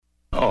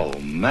Oh,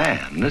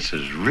 man, this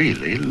is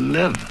really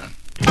living.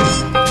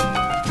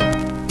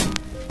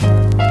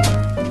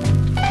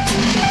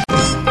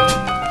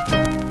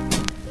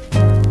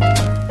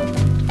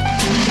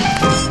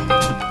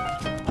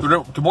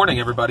 Good morning,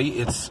 everybody.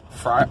 It's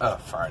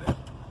Friday.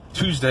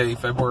 Tuesday,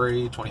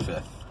 February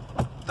 25th,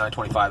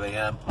 9:25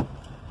 a.m.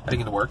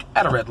 Heading into work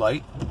at a red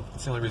light.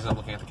 That's the only reason I'm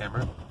looking at the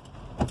camera.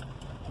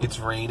 It's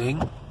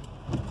raining.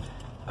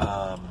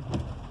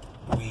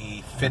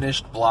 We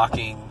finished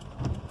blocking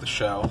the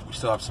show. We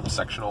still have some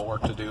sectional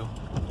work to do.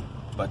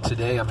 But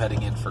today I'm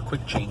heading in for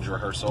quick change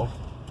rehearsal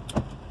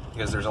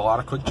because there's a lot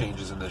of quick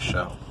changes in this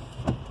show.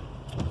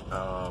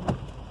 A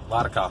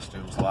lot of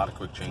costumes, a lot of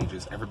quick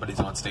changes. Everybody's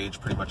on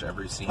stage pretty much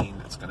every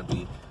scene. It's going to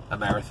be a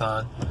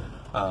marathon.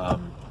 So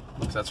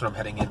that's what I'm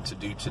heading in to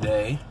do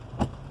today.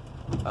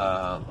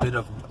 A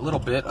little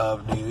bit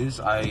of news.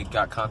 I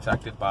got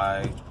contacted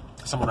by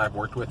someone I've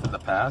worked with in the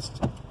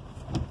past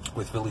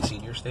with Philly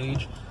Senior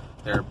Stage.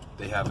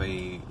 They have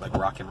a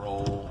rock and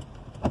roll,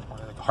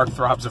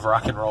 Heartthrobs of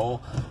Rock and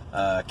Roll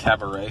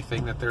cabaret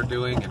thing that they're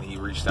doing, and he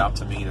reached out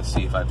to me to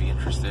see if I'd be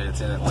interested.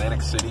 It's in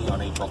Atlantic City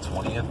on April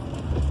 20th,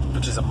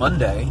 which is a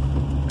Monday,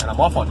 and I'm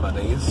off on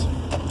Mondays,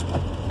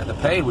 and the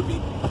pay would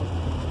be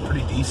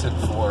pretty decent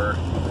for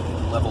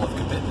the level of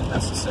commitment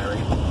necessary,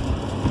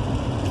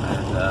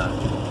 and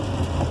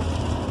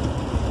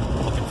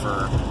looking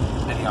for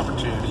any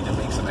opportunity to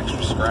make some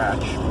extra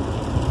scratch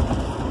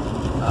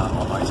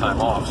on my time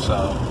off.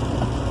 So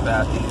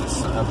that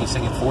is, I'll be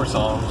singing 4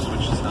 songs,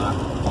 which is not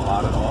a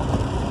lot at all.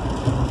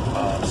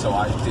 So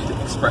I did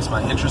express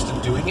my interest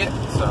in doing it,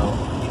 so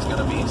he's going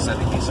to be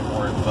sending me some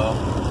more info.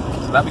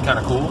 So that'd be kind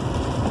of cool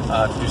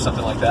to do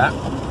something like that.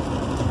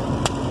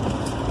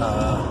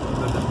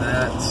 Other than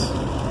that,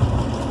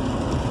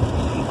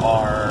 we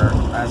are,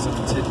 as of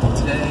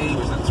today,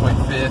 was the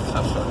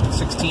 25th,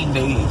 16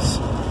 days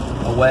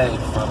away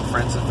from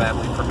Friends and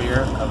Family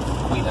premiere of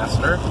Queen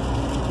Esther,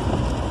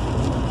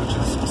 which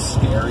is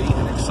scary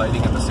and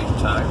exciting at the same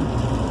time.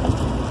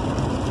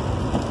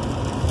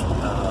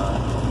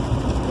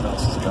 What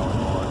else is going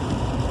on?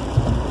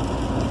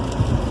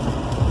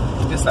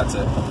 I guess that's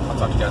it. I'll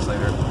talk to you guys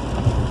later.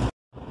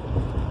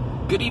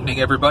 Good evening,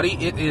 everybody.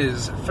 It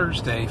is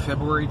Thursday,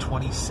 February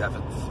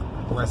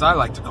 27th, or as I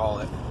like to call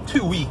it,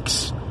 2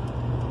 weeks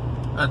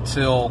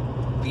until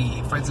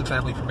the Friends and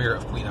Family premiere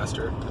of Queen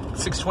Esther.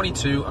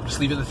 6:22. I'm just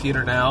leaving the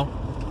theater now.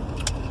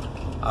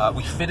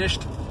 We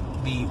finished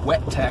the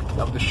wet tech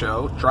of the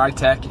show. Dry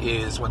tech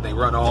is when they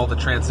run all the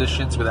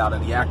transitions without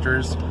any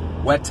actors.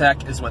 Wet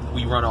tech is when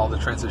we run all the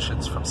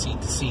transitions from scene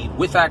to scene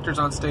with actors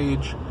on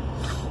stage.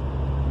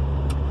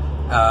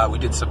 We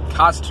did some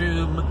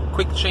costume,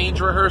 quick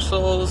change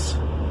rehearsals.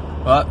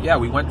 But yeah,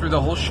 we went through the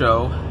whole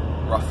show,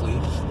 roughly.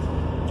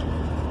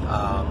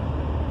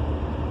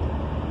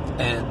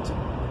 And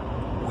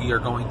we are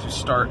going to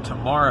start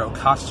tomorrow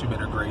costume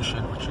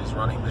integration, which is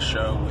running the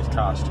show with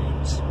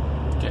costumes,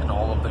 getting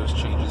all of those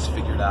changes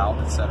figured out,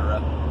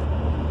 etc.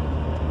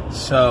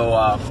 So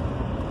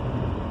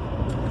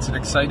it's an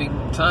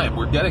exciting time.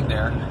 We're getting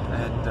there,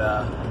 and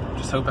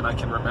just hoping I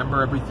can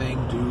remember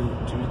everything, do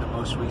the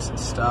most recent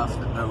stuff,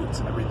 the notes,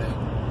 and everything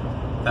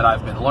that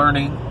I've been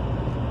learning.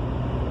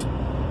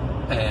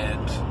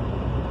 And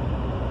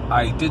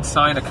I did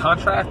sign a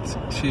contract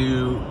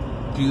to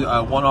do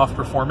a one-off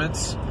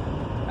performance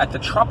at the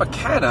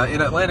Tropicana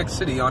in Atlantic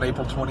City on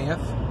April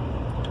 20th.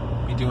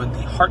 I'll be doing the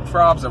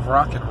Heartthrobs of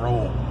Rock and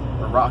Roll,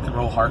 or Rock and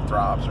Roll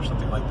Heartthrobs, or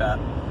something like that.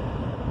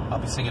 I'll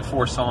be singing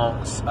 4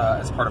 songs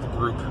as part of a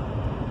group.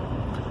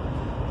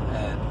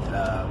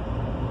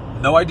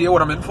 And no idea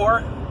what I'm in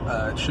for.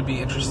 It should be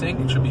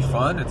interesting. It should be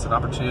fun. It's an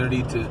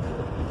opportunity to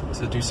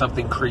do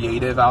something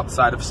creative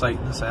outside of sight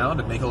and sound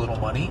and make a little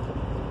money.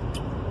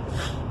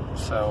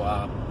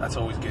 So that's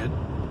always good.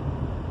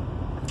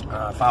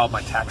 Filed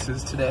my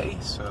taxes today,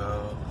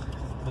 so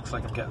looks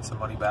like I'm getting some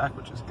money back,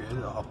 which is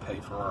good. I'll pay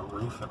for our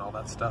roof and all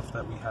that stuff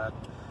that we had,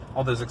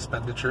 all those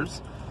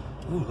expenditures.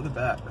 Ooh, look at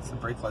that. That's the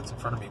brake lights in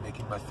front of me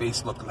making my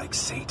face look like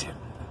Satan.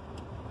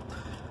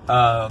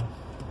 I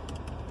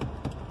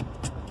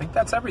think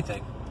that's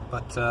everything,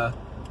 but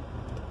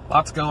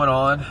lots going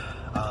on.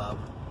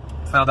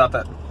 Found out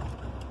that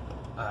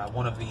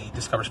one of the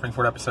Discover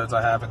Springford episodes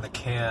I have in the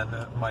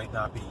can might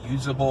not be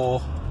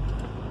usable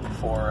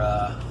for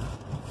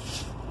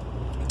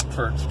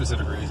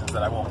specific reasons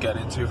that I won't get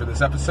into for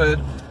this episode.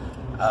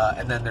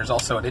 And then there's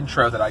also an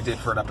intro that I did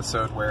for an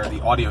episode where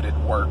the audio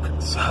didn't work,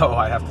 so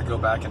I have to go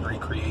back and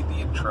recreate the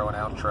intro and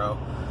outro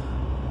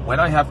when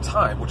I have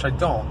time, which I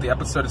don't. The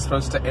episode is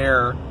supposed to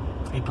air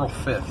April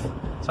 5th,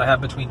 so I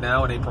have between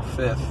now and April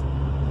 5th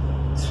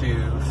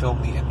to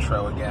film the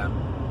intro again,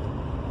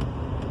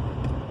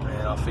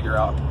 and I'll figure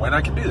out when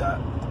I can do that.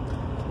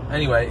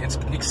 Anyway, it's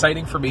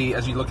exciting for me.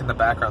 As you look in the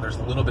background, there's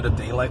a little bit of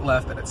daylight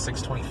left, and it's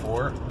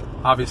 6:24.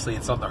 Obviously,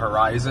 it's on the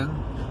horizon,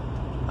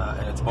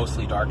 and it's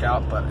mostly dark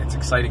out, but it's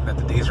exciting that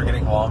the days are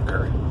getting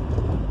longer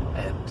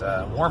and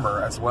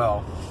warmer as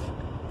well.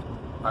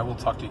 I will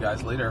talk to you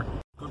guys later.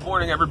 Good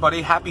morning,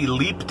 everybody. Happy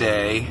Leap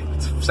Day.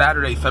 It's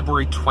Saturday,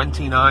 February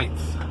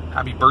 29th.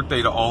 happy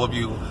birthday to all of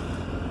you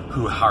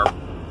who are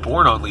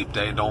born on Leap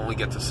Day and only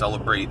get to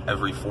celebrate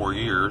every 4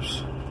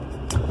 years.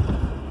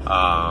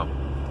 I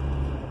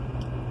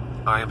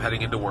am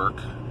heading into work.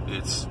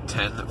 It's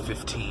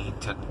 10:15,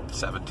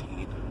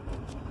 10:17.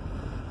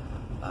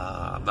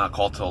 I'm not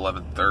called till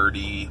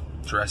 11:30,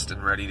 dressed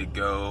and ready to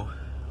go.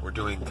 We're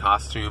doing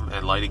costume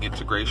and lighting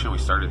integration. We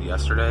started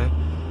yesterday.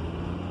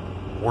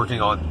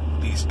 Working on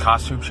these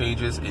costume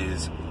changes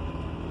is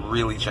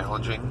really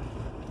challenging.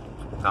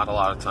 Not a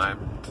lot of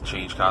time to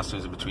change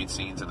costumes in between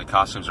scenes, and the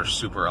costumes are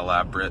super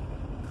elaborate,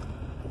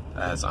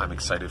 as I'm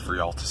excited for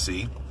y'all to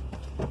see.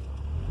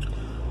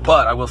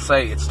 But I will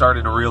say it's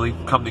starting to really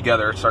come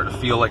together. It's starting to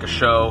feel like a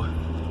show.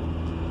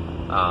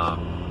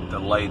 The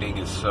lighting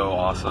is so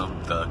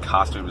awesome. The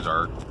costumes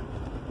are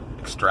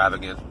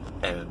extravagant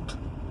and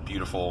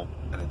beautiful,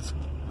 and it's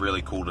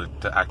really cool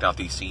to act out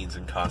these scenes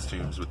in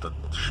costumes with the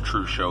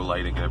true show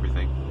lighting and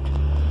everything.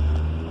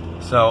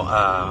 So,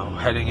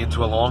 heading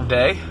into a long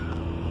day.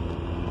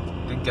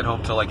 Didn't get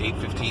home till like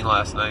 8:15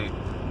 last night,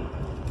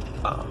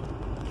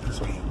 because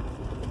we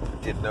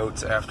did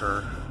notes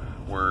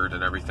afterward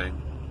and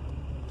everything.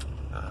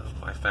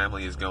 My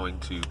family is going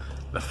to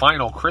the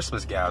final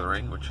Christmas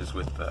gathering, which is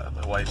with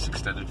my wife's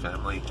extended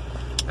family,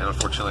 and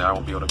unfortunately I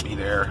won't be able to be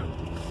there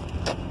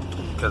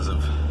because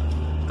of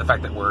the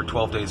fact that we're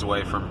 12 days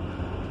away from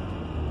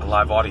a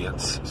live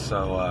audience.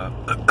 So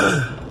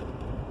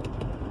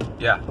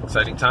yeah,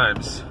 exciting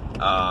times.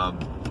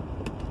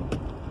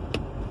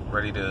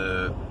 Ready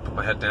to put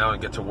my head down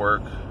and get to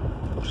work.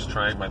 Just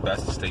trying my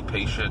best to stay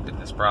patient in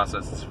this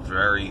process. It's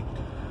very,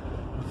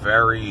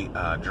 very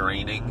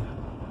draining,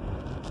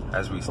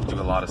 as we do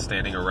a lot of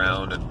standing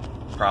around and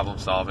problem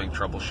solving,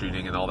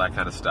 troubleshooting, and all that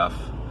kind of stuff.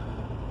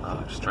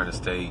 Just trying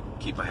to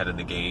keep my head in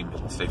the game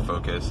and stay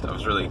focused. I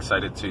was really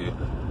excited to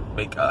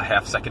make a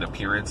half-second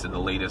appearance in the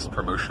latest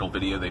promotional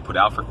video they put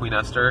out for Queen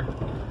Esther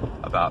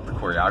about the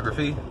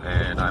choreography,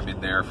 and I'm in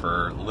there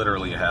for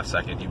literally a half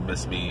second. You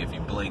miss me if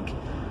you blink.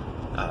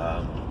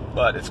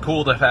 But it's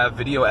cool to have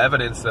video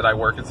evidence that I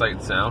work in Sight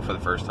and Sound for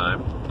the first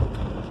time.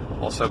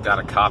 Also got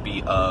a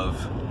copy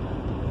of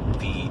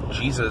the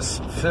Jesus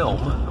film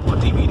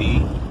on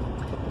DVD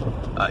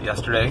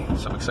yesterday,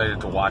 so I'm excited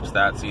to watch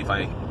that, see if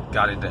I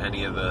got into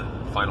any of the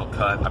final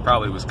cut. I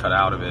probably was cut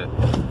out of it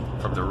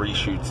from the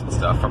reshoots and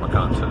stuff from a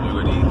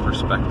continuity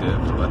perspective,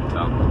 but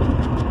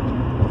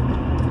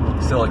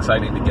still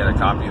exciting to get a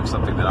copy of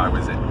something that I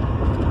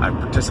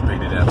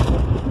participated in,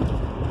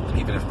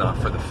 even if not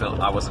for the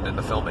film. I wasn't in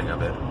the filming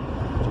of it.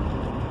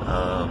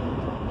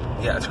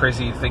 Yeah, it's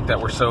crazy to think that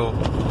we're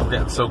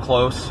getting so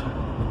close,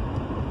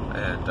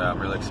 and I'm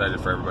really excited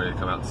for everybody to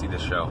come out and see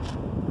this show.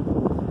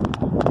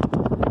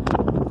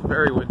 It's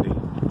very windy.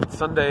 It's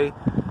Sunday,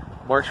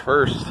 March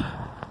 1st,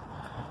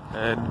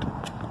 and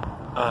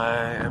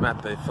I am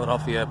at the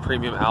Philadelphia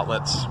Premium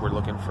Outlets. We're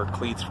looking for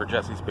cleats for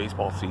Jesse's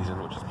baseball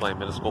season, which is playing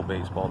middle school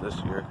baseball this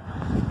year,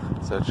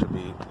 so it should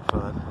be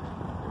fun.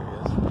 There he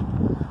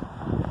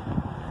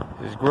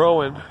is. He's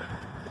growing.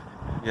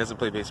 He hasn't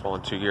played baseball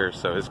in 2 years,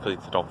 so his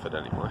cleats don't fit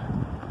anymore.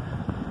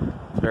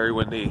 It's very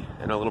windy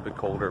and a little bit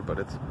colder, but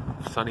it's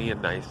sunny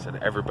and nice,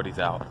 and everybody's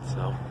out.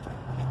 So,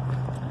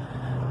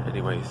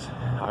 anyways,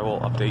 I will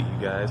update you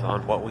guys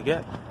on what we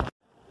get.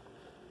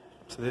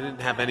 So they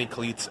didn't have any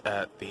cleats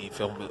at the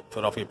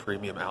Philadelphia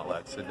Premium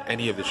Outlets in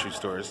any of the shoe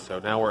stores. So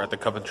now we're at the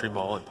Coventry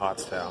Mall in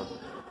Pottstown.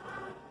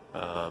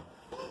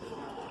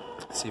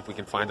 See if we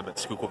can find them at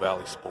Schuylkill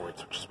Valley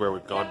Sports, which is where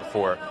we've gone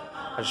before.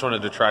 I just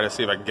wanted to try to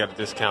see if I can get a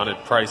discounted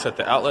price at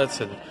the outlets,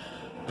 and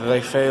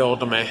they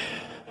failed me.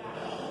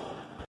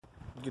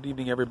 Good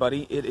evening,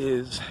 everybody. It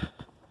is,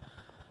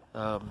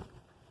 what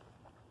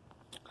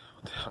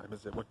time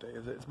is it? What day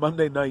is it? It's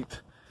Monday night,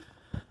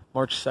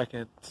 March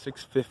 2nd,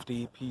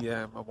 6:50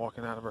 p.m. I'm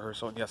walking out of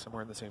rehearsal, and yes, I'm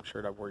wearing the same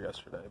shirt I wore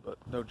yesterday, but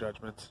no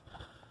judgments.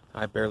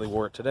 I barely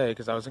wore it today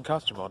because I was in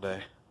costume all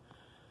day.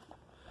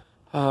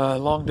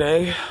 Long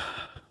day,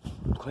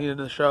 cleaning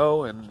the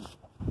show and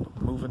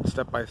moving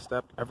step by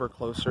step ever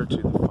closer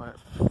to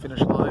the finish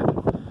line.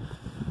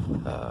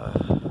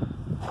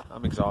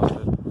 I'm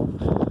exhausted,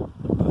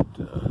 but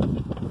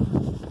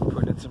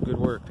putting in some good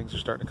work. Things are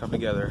starting to come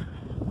together.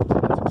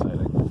 That's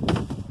exciting.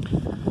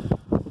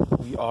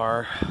 We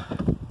are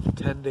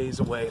 10 days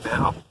away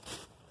now.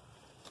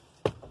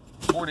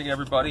 Morning,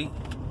 everybody.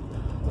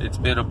 It's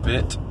been a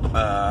minute,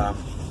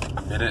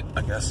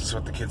 I guess is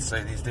what the kids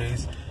say these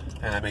days,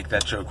 and I make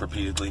that joke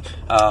repeatedly.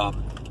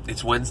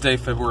 It's Wednesday,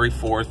 February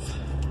 4th,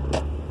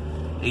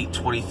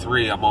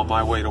 8:23. I'm on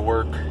my way to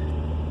work,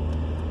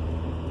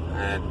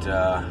 and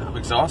I'm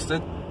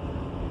exhausted.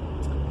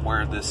 I'm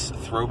wearing this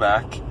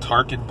throwback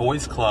Tarkin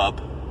Boys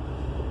Club.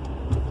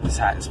 This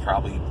hat is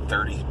probably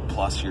 30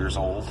 plus years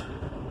old.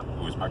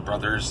 It was my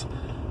brother's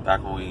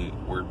back when we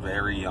were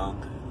very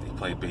young. He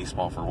played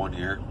baseball for 1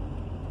 year,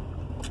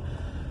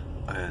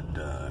 and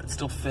it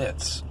still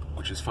fits,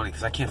 which is funny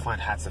because I can't find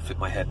hats that fit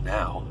my head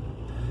now,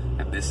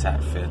 and this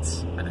hat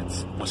fits, and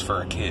it was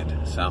for a kid.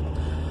 So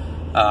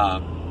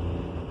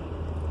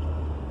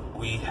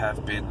we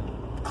have been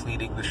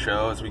cleaning the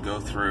show as we go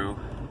through,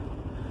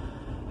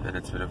 and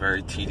it's been a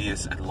very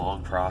tedious and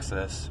long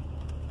process.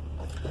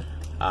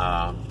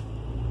 But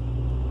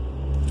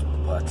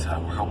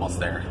we're almost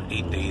there.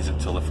 8 days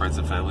until the Friends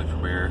and Family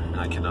premiere, and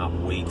I cannot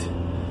wait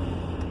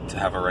to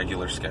have a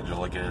regular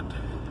schedule again.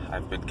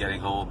 I've been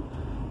getting home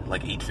at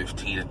like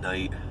 8:15 at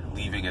night,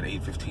 leaving at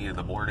 8:15 in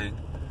the morning,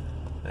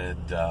 and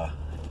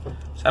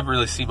just haven't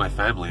really seen my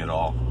family at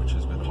all, which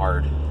has been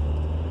hard,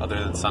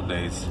 other than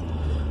Sundays.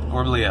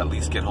 Normally I at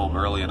least get home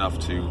early enough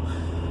to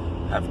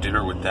have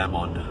dinner with them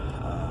on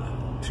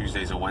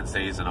Tuesdays and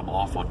Wednesdays, and I'm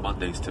off on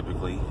Mondays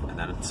typically, and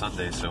then on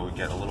Sundays, so we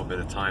get a little bit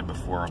of time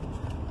before I'm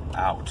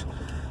out.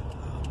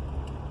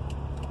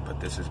 But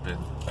this has been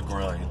a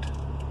grind,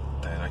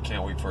 and I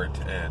can't wait for it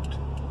to end.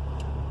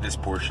 This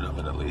portion of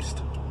it, at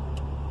least.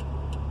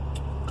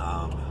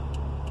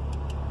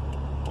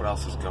 What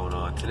else is going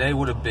on? Today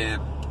would have been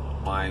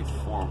my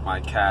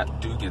cat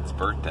Dugan's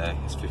birthday,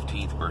 his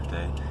 15th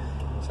birthday.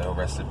 So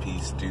rest in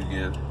peace,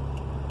 Dugan.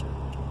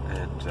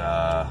 And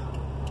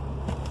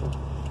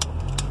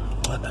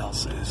what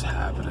else is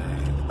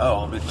happening?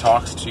 Oh, I'm in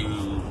talks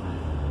to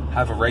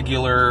have a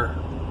regular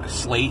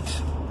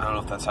slate. I don't know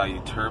if that's how you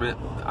term it.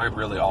 I'm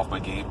really off my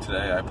game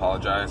today. I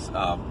apologize.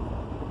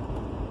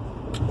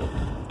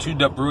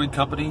 Tuned Up Brewing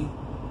Company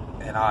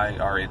and I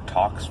are in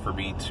talks for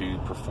me to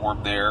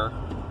perform there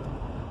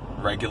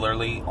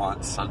regularly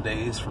on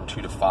Sundays from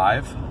 2 to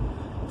 5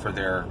 for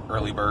their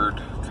early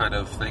bird kind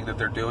of thing that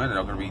they're doing. And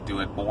I'm going to be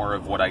doing more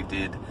of what I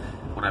did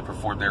when I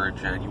performed there in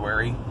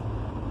January.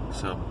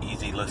 Some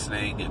easy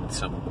listening and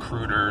some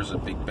crooners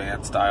and big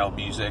band style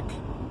music.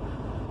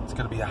 It's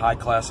going to be a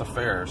high-class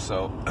affair,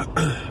 so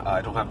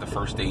I don't have the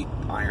first date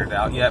ironed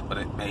out yet, but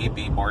it may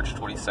be March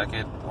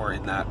 22nd or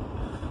in that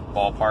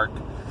ballpark.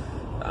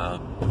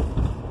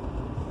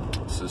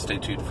 So stay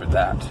tuned for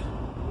that.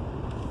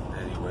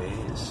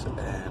 Anyways,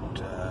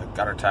 and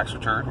got our tax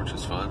return, which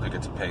is fun. I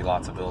get to pay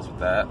lots of bills with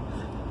that.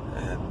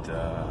 And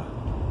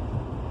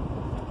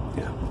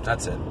yeah,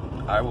 that's it.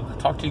 I will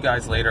talk to you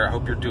guys later. I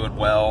hope you're doing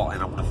well,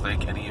 and I want to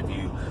thank any of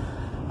you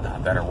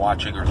that are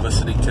watching or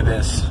listening to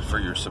this for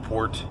your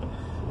support.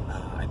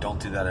 I don't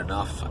do that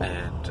enough,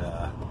 and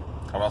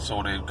I also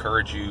want to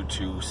encourage you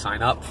to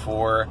sign up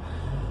for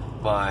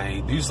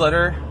my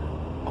newsletter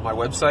on my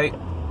website,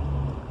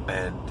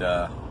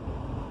 and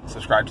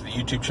subscribe to the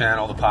YouTube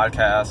channel, the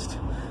podcast.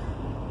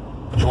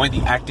 Join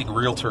the Acting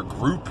Realtor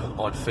group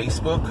on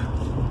Facebook.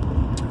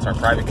 It's our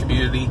private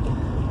community.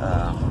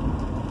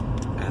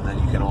 And then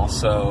you can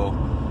also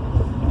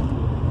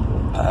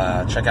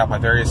check out my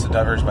various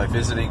endeavors by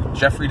visiting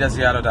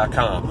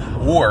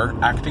jeffreydesiato.com or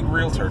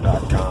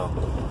actingrealtor.com.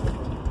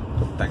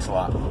 Thanks a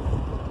lot.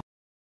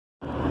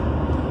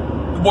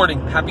 Good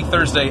morning. Happy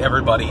Thursday,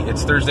 everybody.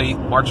 It's Thursday,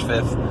 March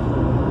 5th,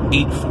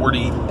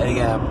 8:40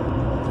 a.m.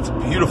 It's a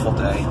beautiful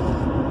day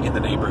in the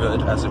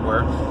neighborhood, as it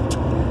were.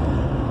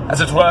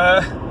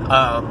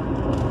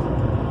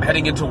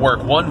 Heading into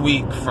work 1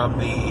 week from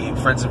the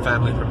Friends and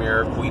Family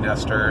premiere of Queen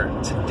Esther.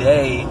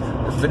 Today,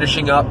 we're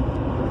finishing up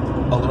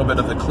a little bit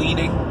of the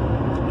cleaning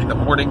in the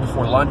morning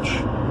before lunch.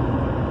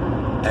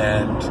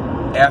 And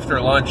after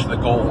lunch, the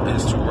goal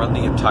is to run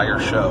the entire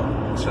show.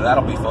 So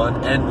that'll be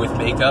fun. And with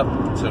makeup,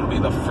 so it'll be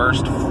the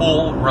first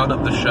full run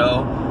of the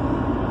show.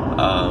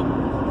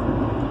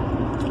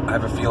 I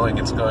have a feeling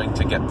it's going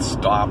to get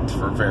stopped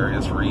for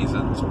various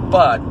reasons,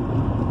 but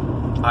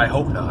I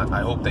hope not.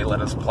 I hope they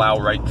let us plow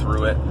right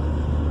through it,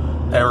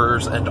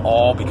 errors and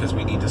all, because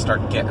we need to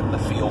start getting the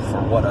feel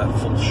for what a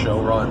full show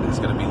run is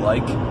going to be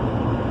like.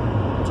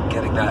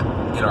 Getting that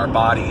in our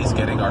bodies,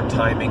 getting our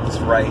timings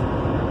right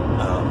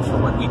for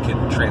when we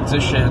can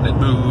transition and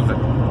move and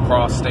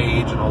cross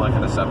stage and all that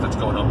kind of stuff that's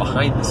going on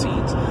behind the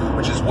scenes,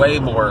 which is way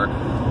more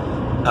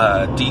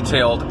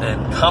detailed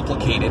and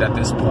complicated at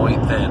this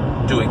point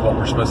than doing what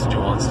we're supposed to do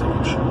on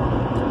stage.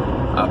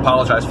 I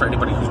apologize for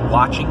anybody who's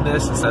watching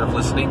this instead of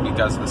listening,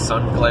 because the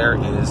sun glare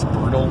is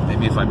brutal.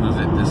 Maybe if I move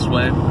it this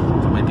way, it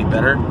might be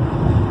better.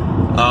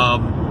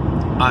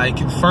 I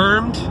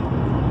confirmed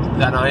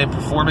that I am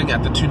performing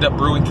at the Tuned Up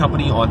Brewing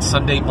Company on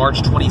Sunday,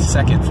 March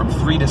 22nd from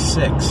 3 to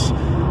 6.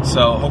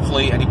 So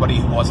hopefully anybody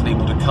who wasn't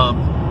able to come,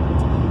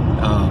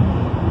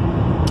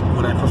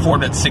 when I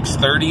performed at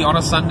 6:30 on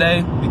a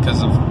Sunday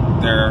because of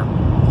their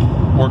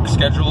work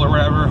schedule or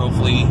whatever,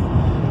 hopefully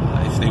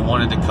if they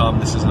wanted to come,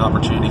 this is an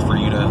opportunity for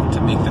you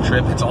to make the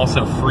trip. It's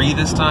also free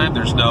this time.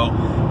 There's no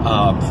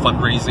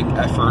fundraising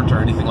effort or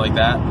anything like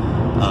that.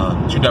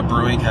 Tuned Up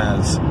Brewing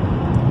has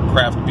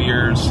craft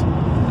beers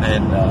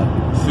and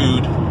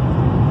food,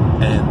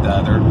 and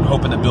they're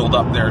hoping to build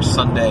up their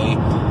Sunday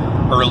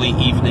early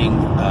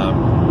evening,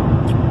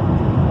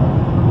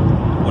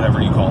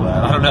 whatever you call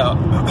that, I don't know,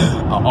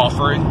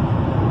 offering.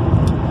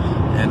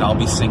 And I'll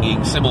be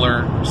singing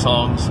similar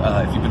songs.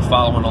 If you've been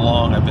following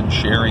along, I've been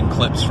sharing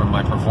clips from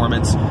my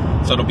performance.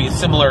 So it'll be a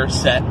similar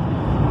set.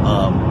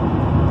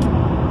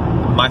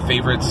 My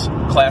favorites: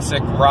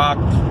 classic rock,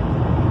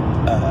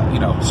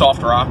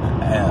 soft rock,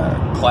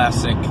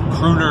 classic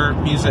crooner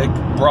music,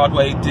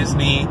 Broadway,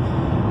 Disney,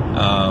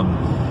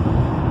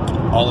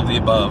 all of the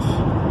above.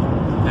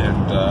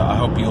 And I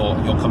hope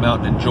you'll come out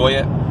and enjoy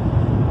it.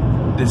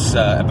 this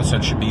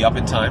episode should be up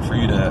in time for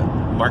you to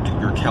mark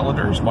your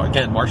calendars.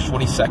 Again, March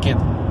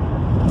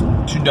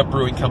 22nd, Tuned Up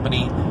Brewing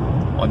Company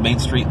on Main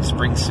Street in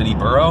Spring City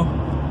Borough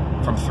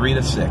from 3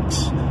 to 6.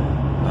 So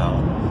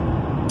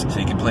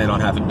you can plan on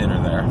having dinner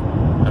there,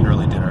 an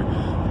early dinner.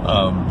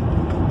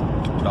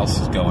 What else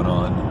is going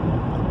on?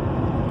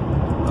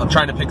 I'm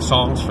trying to pick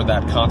songs for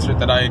that concert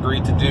that I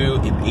agreed to do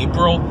in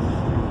April.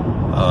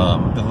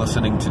 Been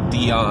listening to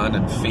Dion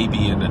and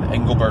Fabian and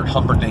Engelbert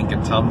Humperdinck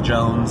and Tom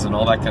Jones and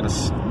all that kind of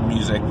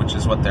music, which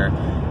is what they're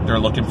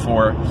looking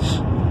for.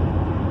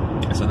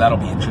 So that'll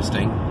be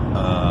interesting.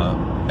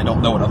 I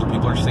don't know what other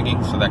people are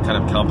singing, so that kind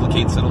of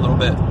complicates it a little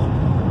bit,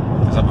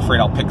 because I'm afraid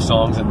I'll pick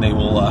songs and they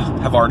will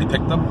have already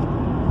picked them.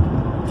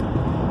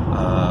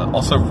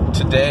 Also,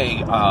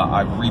 today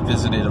I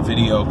revisited a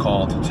video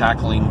called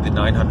Tackling the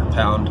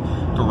 900-Pound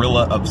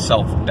Gorilla of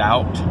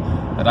Self-Doubt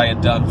that I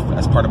had done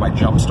as part of my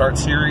Jumpstart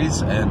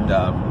series, and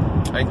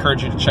I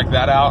encourage you to check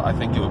that out. I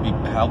think it would be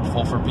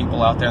helpful for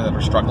people out there that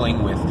are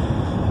struggling with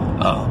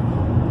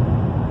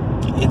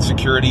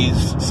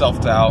insecurities,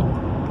 self-doubt,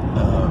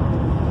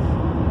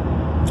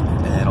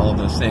 and all of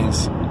those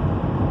things.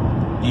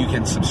 You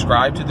can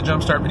subscribe to the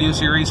Jumpstart video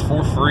series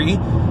for free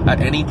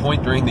at any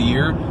point during the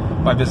year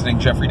by visiting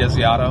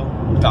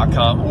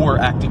jeffreydesiato.com or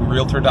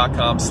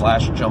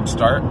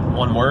actingrealtor.com/jumpstart,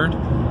 one word,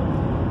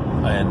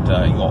 and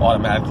you'll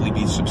automatically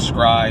be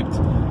subscribed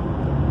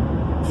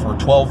for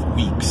 12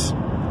 weeks,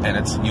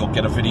 and you'll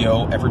get a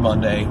video every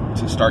Monday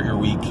to start your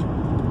week,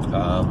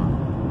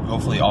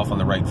 hopefully off on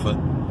the right foot.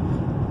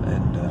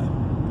 And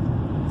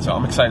so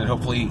I'm excited.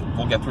 Hopefully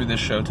we'll get through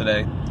this show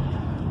today,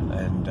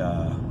 and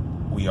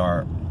we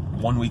are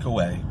 1 week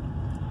away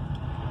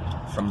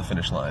from the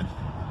finish line.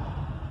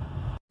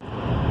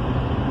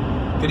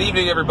 Good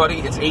evening, everybody.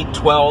 It's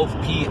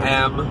 8:12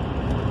 p.m.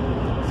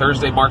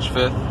 Thursday, March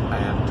 5th,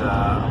 and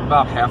I'm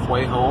about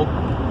halfway home.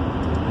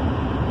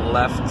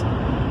 Left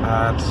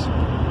at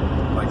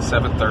like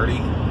 7:30.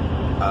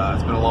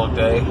 It's been a long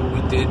day.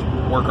 We did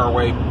work our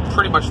way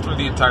pretty much through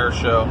the entire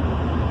show.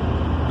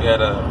 We had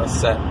a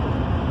set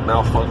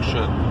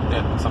malfunction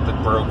and something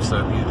broke, so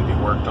it needed to be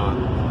worked on.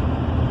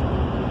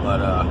 But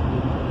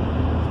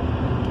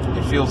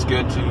it feels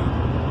good to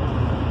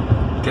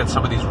get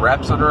some of these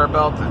reps under our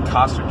belt. The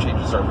costume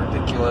changes are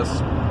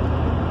ridiculous.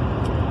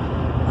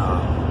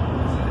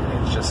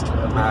 It's just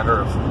a matter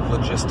of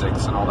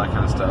logistics and all that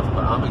kind of stuff.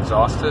 But I'm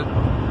exhausted.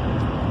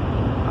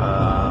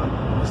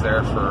 Was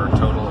there for a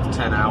total of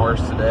 10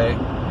 hours today,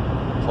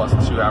 plus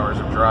 2 hours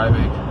of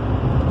driving.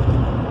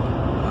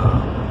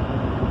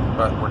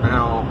 But we're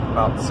now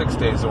about 6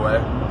 days away.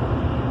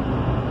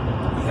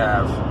 We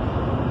have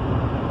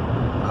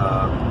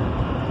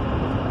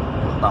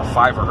about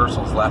 5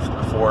 rehearsals left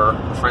before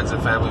the Friends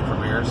and Family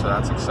premiere, so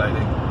that's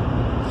exciting.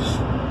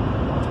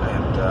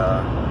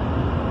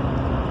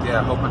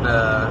 And hoping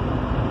to.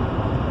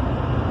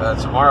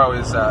 Tomorrow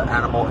is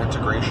Animal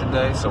Integration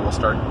Day, so we'll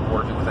start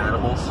working with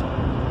animals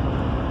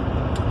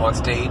on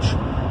stage.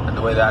 And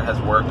the way that has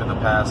worked in the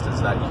past is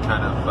that you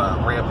kind of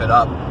ramp it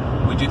up.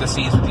 We do the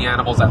scenes with the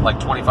animals at like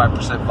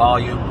 25%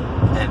 volume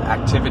and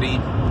activity,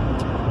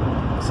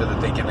 so that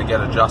they can get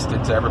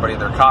adjusted to everybody in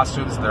their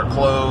costumes and their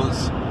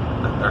clothes.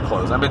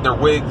 I mean, their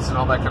wigs and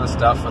all that kind of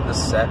stuff, and the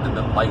set and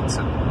the lights,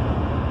 and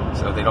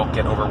so they don't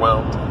get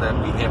overwhelmed. And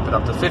then we amp it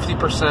up to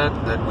 50%,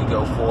 and then we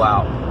go full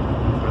out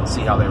and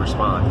see how they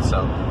respond.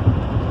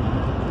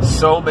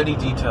 So many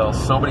details,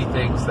 so many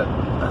things that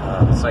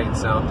Sight and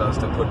Sound does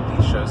to put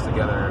these shows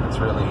together, and it's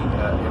really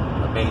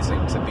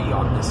amazing to be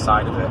on this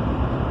side of it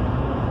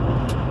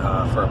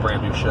for a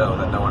brand new show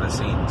that no one has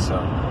seen.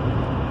 So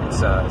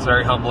it's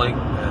very humbling,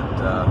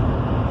 and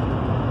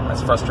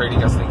as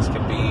frustrating as things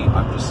can be,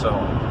 I'm just so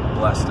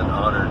blessed and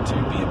honored to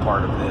be a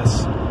part of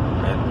this,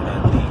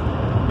 and the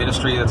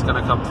ministry that's going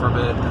to come from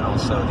it, and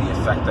also the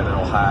effect that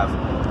it'll have,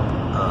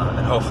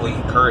 and hopefully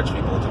encourage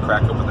people to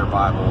crack open their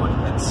Bible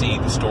and see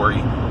the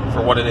story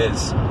for what it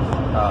is,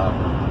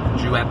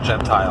 Jew and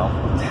Gentile.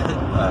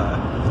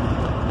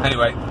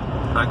 Anyway,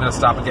 I'm going to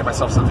stop and get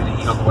myself something to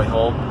eat on the way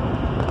home,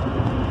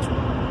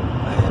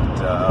 and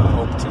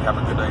hope to have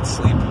a good night's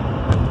sleep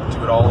and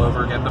do it all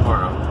over again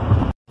tomorrow.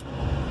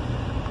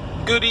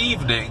 Good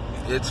evening.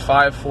 It's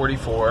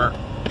 5:44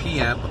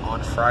 p.m.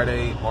 on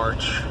Friday,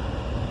 March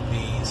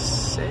the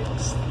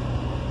 6th.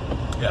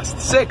 Yes,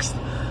 the 6th.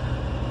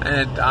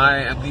 And I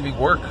am leaving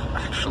work,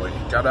 actually.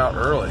 Got out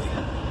early.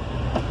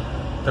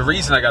 The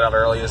reason I got out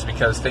early is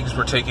because things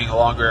were taking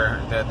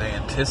longer than they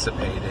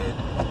anticipated,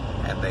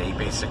 and they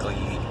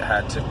basically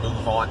had to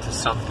move on to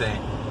something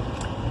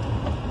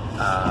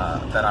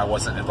that I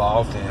wasn't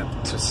involved in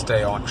to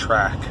stay on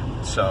track.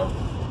 So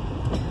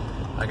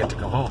I get to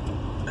go home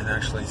and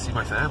actually see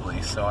my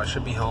family. So I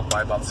should be home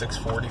by about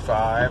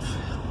 6:45.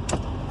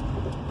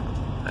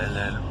 And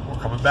then we're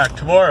coming back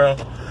tomorrow.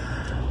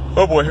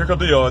 Oh boy, here come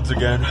the yawns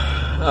again.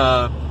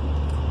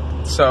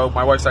 So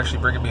my wife's actually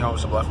bringing me home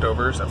some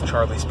leftovers of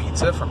Charlie's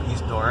Pizza from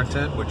East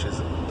Norriton, which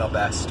is the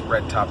best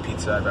red top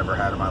pizza I've ever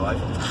had in my life.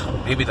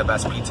 Maybe the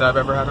best pizza I've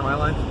ever had in my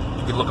life.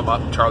 You can look them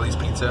up, Charlie's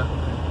Pizza,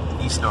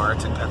 East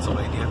Norriton,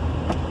 Pennsylvania.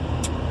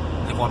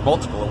 They've won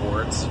multiple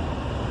awards.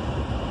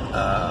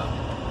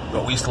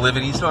 But we used to live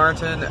in East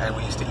Arlington, and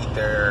we used to eat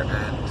there.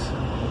 And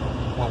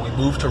when we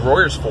moved to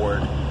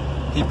Royersford,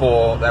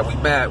 people that we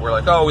met were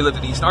like, "Oh, we lived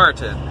in East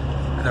Arlington,"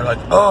 and they're like,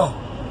 "Oh,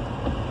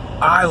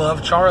 I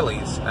love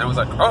Charlie's," and I was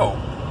like, "Oh,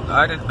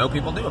 I didn't know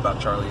people knew about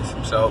Charlie's."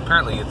 So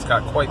apparently, it's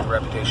got quite the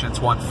reputation. It's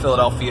won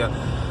Philadelphia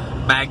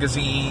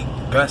Magazine,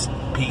 best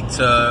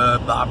pizza,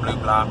 blah blah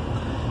blah,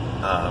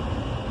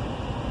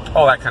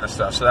 all that kind of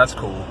stuff. So that's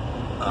cool.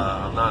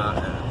 Not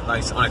a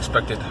nice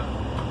unexpected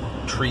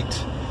treat,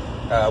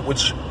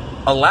 which,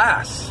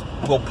 alas,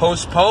 will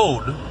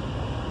postpone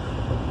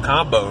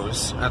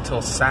combos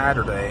until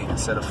Saturday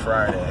instead of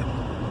Friday,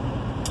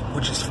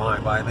 which is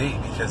fine by me,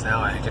 because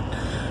now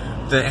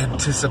the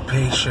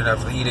anticipation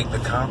of eating the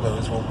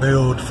combos will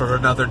build for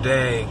another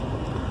day.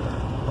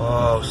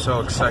 Oh, so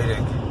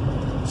exciting.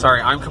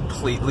 Sorry, I'm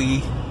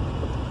completely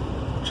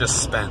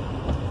just spent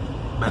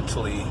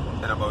mentally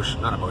and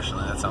not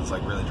emotionally, that sounds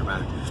like really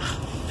dramatic.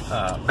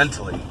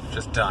 Mentally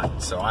just done.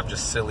 So I'm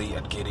just silly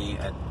and giddy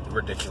and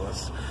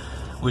ridiculous,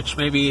 which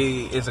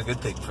maybe is a good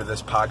thing for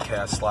this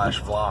podcast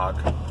 / vlog,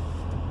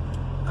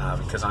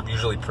 because I'm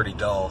usually pretty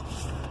dull,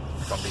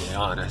 if I'm being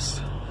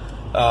honest.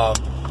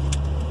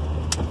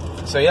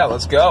 So yeah,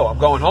 let's go. I'm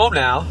going home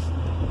now.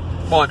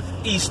 I'm on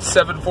East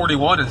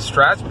 741 in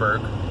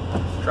Strasburg,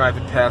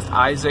 driving past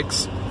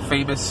Isaac's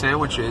Famous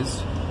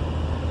Sandwiches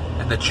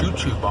and the Choo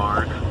Choo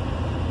Barn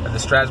and the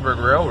Strasburg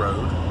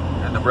Railroad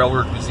and the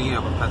Railroad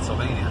Museum of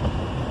Pennsylvania.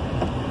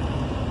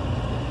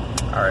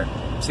 All right,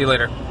 see you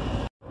later.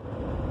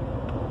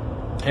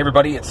 Hey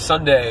everybody, it's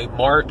Sunday,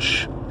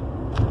 March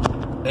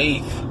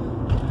 8th,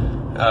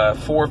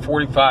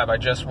 4:45. I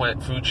just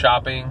went food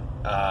shopping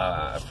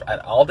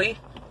at Aldi,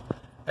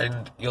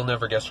 and you'll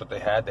never guess what they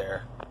had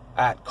there.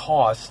 At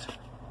cost,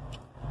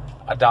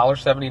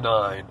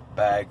 $1.79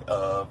 bag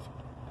of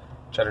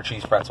cheddar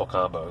cheese pretzel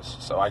combos.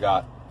 So I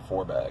got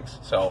 4 bags.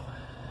 So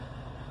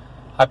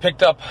I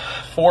picked up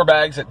 4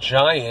 bags at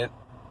Giant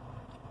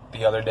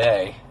the other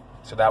day.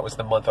 So that was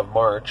the month of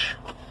March.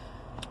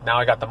 Now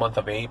I got the month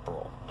of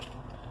April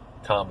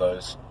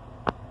combos.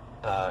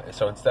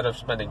 So instead of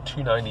spending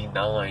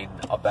 $2.99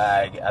 a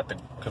bag at the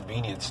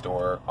convenience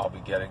store, I'll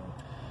be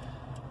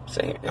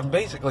I'm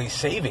basically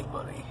saving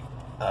money.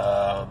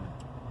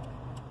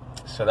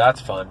 So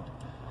that's fun.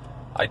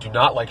 I do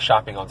not like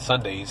shopping on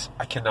Sundays.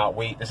 I cannot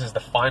wait. This is the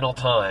final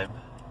time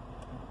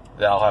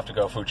that I'll have to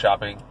go food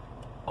shopping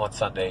on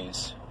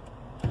Sundays,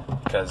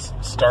 because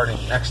starting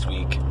next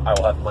week, I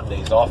will have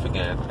Mondays off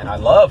again. And I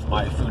love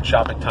my food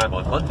shopping time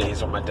on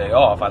Mondays on my day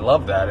off. I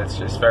love that. It's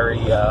just very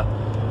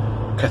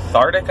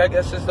cathartic, I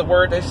guess is the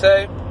word they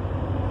say.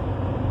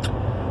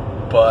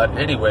 But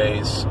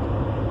anyways,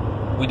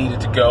 we needed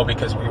to go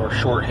because we were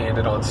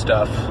short-handed on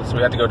stuff. So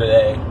we had to go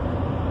today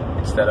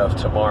instead of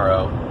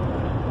tomorrow.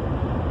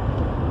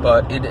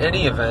 But in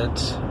any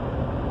event,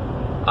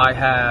 I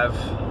have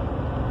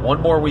one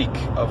more week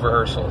of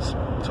rehearsals.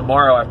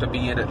 Tomorrow I have to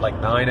be in at like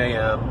 9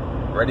 a.m.,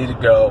 ready to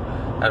go,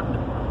 and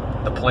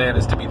the plan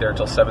is to be there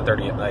until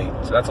 7:30 at night.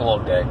 So that's a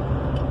long day,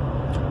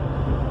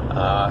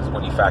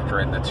 when you factor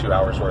in the 2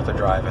 hours worth of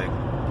driving.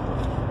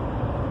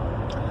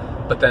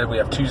 But then we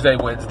have Tuesday,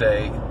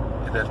 Wednesday,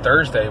 and then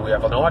Thursday we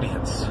have an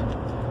audience.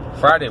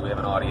 Friday we have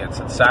an audience,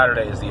 and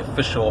Saturday is the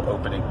official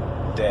opening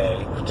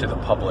day to the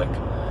public.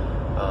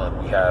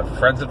 We have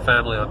friends and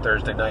family on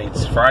Thursday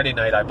nights. Friday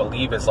night, I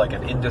believe, is like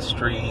an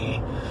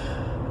industry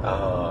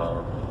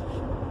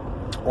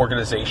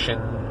organization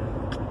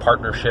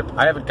partnership.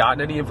 I haven't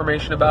gotten any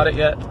information about it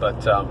yet,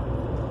 but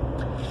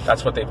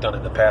that's what they've done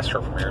in the past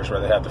for premieres, where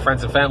they have the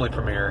friends and family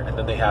premiere, and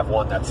then they have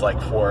one that's like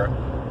for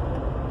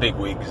big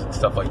wigs and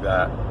stuff like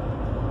that.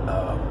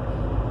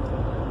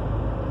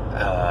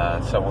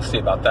 So we'll see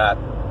about that.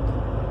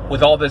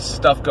 With all this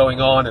stuff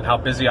going on and how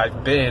busy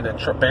I've been, and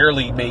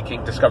barely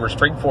making Discover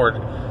Springford,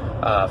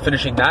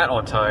 finishing that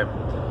on time,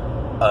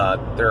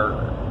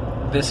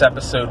 this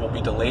episode will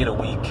be delayed a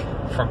week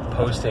from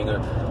posting.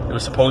 It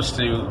was supposed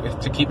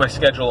to keep my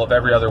schedule of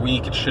every other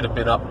week. It should have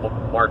been up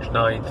on March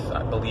 9th.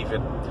 I believe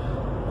it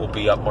will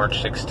be up March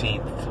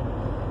 16th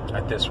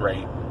at this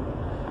rate.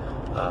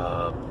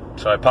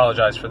 So I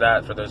apologize for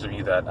that, for those of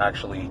you that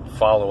actually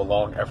follow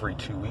along every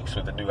 2 weeks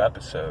with a new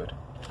episode.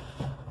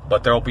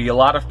 But there will be a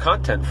lot of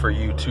content for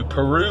you to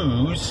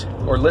peruse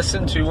or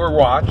listen to or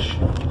watch.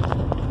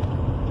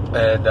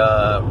 And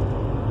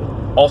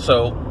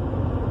also,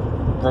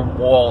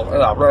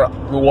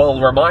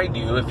 we'll remind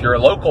you, if you're a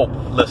local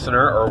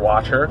listener or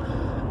watcher,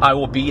 I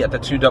will be at the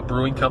Tuned Up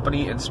Brewing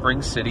Company in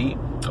Spring City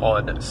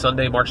on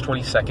Sunday, March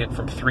 22nd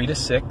from 3 to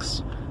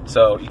 6.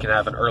 So you can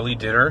have an early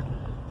dinner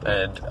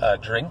and a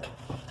drink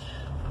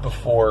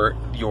before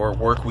your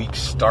work week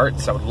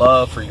starts. I would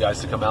love for you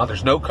guys to come out.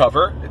 There's no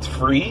cover. It's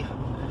free,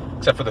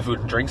 except for the food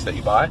and drinks that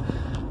you buy.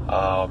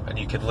 And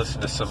you can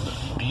listen to some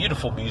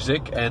beautiful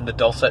music and the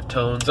dulcet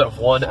tones of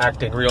one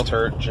acting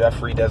realtor,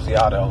 Jeffrey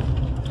Desiato.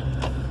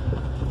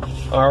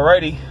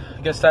 Alrighty,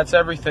 I guess that's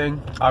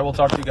everything. I will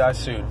talk to you guys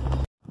soon.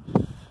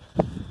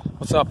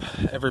 What's up,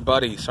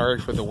 everybody? Sorry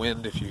for the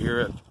wind if you hear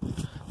it.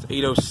 It's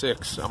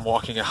 8:06. I'm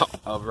walking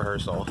out of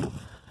rehearsal.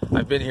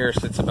 I've been here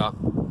since about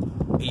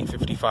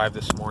 8:55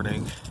 this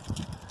morning.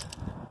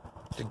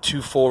 Did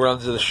 2 full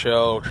runs of the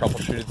show,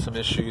 troubleshooted some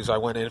issues. I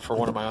went in for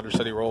one of my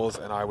understudy roles,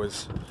 and I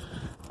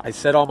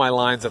said all my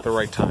lines at the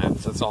right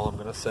times. That's all I'm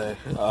going to say.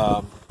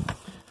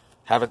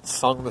 Haven't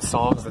sung the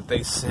songs that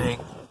they sing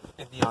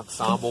in the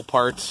ensemble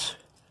parts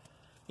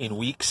in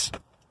weeks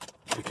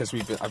because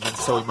I've been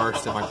so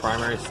immersed in my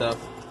primary stuff,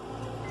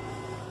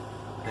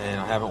 and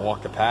I haven't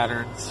walked the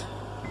patterns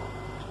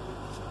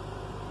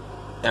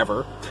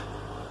ever.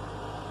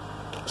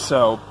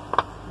 So,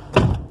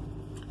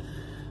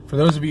 for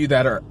those of you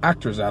that are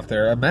actors out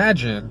there,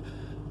 imagine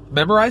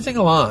memorizing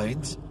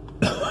lines,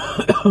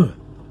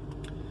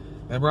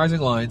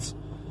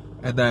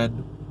 and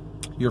then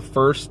your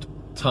first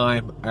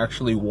time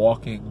actually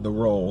walking the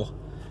role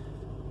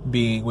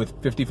being with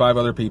 55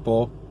 other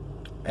people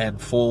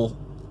and full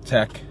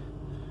tech.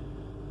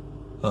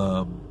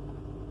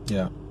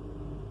 Yeah.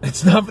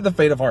 It's not for the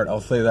faint of heart,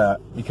 I'll say that,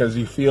 because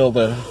you feel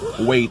the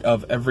weight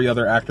of every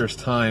other actor's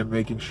time,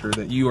 making sure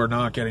that you are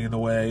not getting in the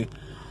way,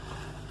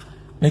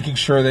 making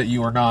sure that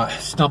you are not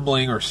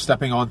stumbling or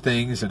stepping on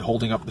things and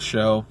holding up the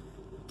show,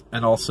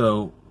 and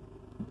also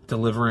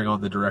delivering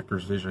on the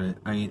director's vision.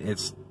 I mean,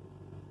 it's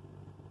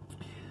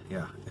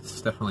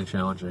definitely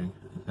challenging,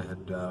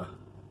 and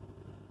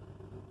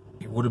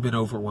it would have been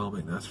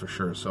overwhelming, that's for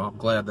sure. So I'm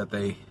glad that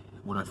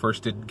when I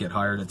first didn't get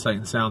hired at Sight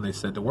and Sound, they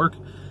said to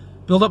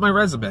build up my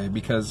resume,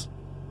 because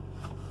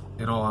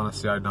in all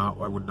honesty, I'm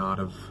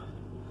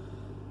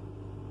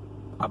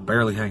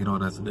barely hanging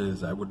on as it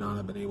is. I would not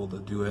have been able to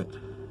do it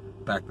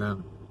back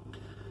then.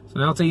 So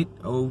now it's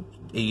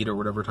 8:08 or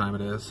whatever time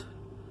it is.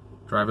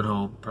 Driving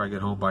home, probably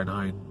get home by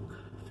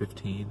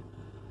 9:15.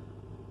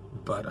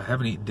 But I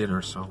haven't eaten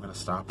dinner, so I'm going to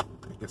stop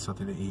and get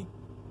something to eat.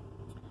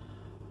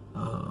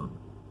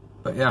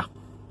 But yeah,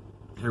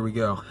 here we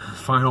go.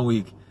 Final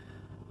week.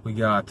 We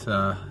got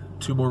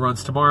 2 more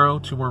runs tomorrow,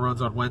 2 more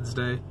runs on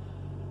Wednesday,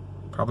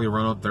 probably a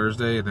run on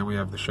Thursday, and then we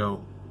have the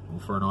show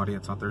for an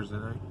audience on Thursday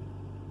night.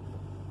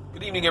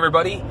 Good evening,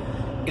 everybody.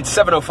 It's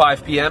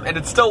 7:05 p.m., and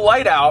it's still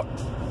light out,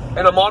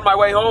 and I'm on my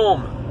way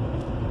home.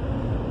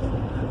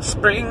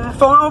 Spring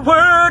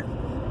forward!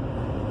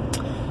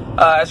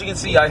 As you can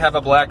see, I have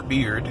a black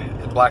beard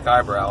and black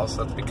eyebrows.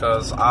 That's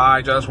because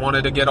I just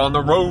wanted to get on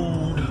the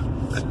road.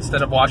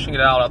 Instead of washing it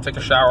out, I'll take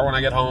a shower when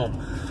I get home.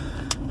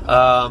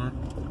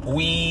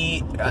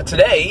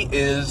 Today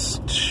is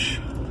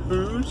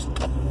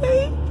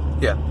Tuesday?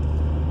 Yeah.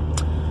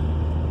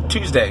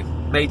 Tuesday,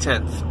 March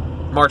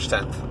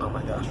 10th. Oh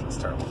my gosh, that's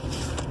terrible.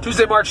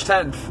 Tuesday, March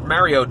 10th,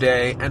 Mario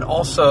Day, and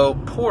also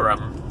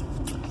Purim,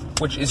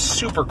 which is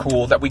super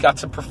cool that we got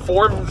to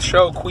perform the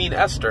show Queen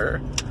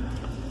Esther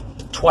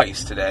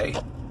twice today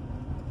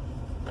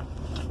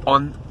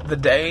on the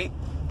day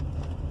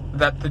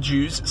that the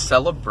Jews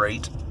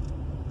celebrate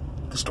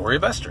the story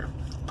of Esther,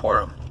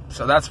 Purim.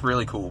 So that's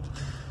really cool.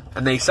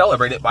 And they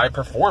celebrate it by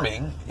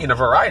performing, in a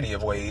variety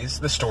of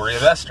ways, the story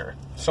of Esther.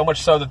 So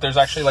much so that there's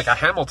actually like a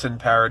Hamilton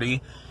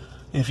parody.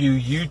 If you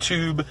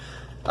YouTube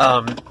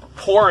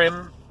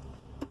Purim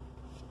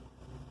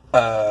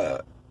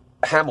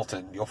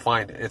Hamilton, you'll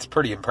find it. It's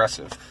pretty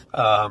impressive.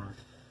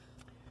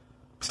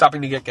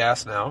 Stopping to get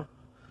gas now.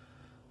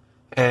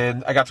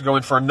 And I got to go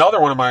in for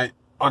another one of my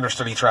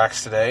understudy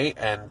tracks today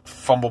and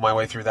fumble my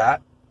way through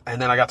that. And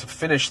then I got to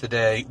finish the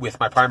day with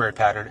my primary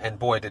pattern, and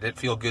boy, did it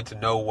feel good to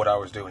know what I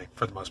was doing,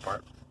 for the most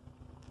part.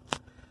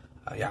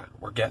 Yeah,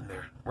 we're getting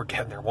there. We're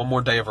getting there. One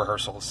more day of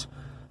rehearsals,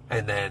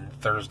 and then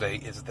Thursday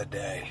is the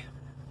day.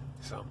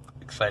 So,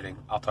 exciting.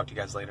 I'll talk to you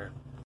guys later.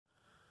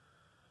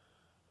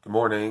 Good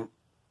morning.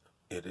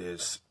 It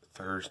is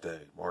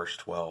Thursday, March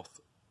 12th,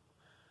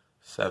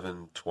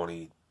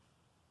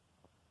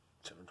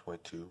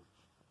 7:22.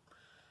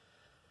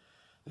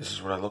 This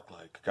is what I look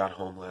like. Got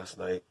home last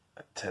night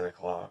at 10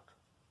 o'clock.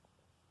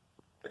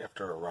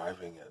 After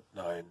arriving at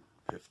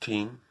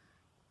 9:15,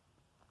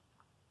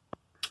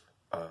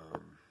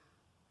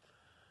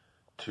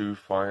 two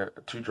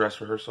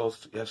dress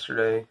rehearsals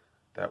yesterday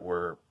that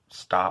were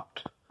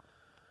stopped.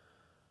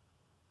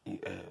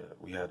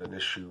 We had an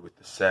issue with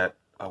the set.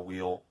 A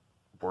wheel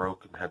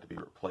broke and had to be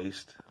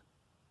replaced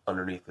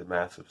underneath the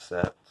massive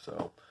set,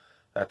 so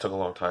that took a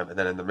long time. And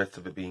then in the midst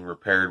of it being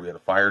repaired, we had a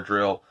fire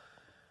drill,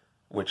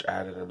 which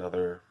added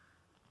another,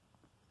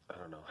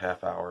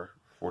 half hour,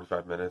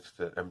 45 minutes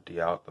to empty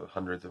out the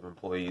hundreds of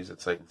employees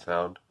at Sight and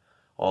Sound,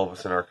 all of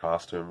us in our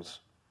costumes.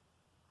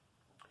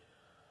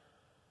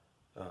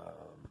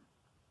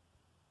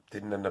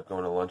 Didn't end up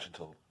going to lunch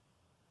until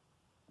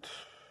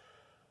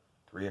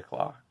 3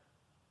 o'clock,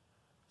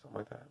 something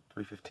like that,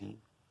 3:15.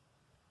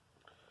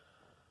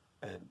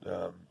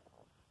 And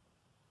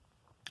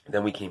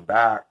then we came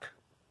back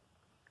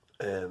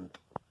and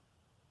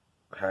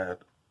had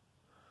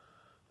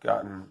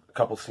gotten a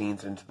couple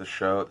scenes into the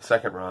show, the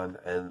second run,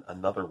 and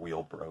another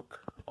wheel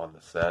broke on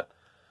the set,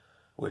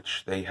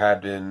 which they'd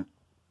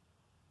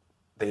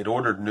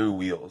ordered new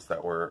wheels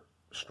that were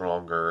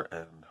stronger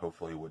and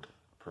hopefully would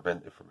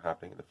prevent it from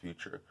happening in the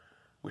future.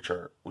 which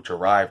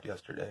arrived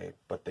yesterday,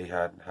 but they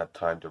hadn't had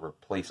time to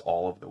replace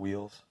all of the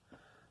wheels,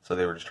 so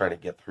they were just trying to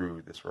get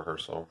through this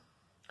rehearsal.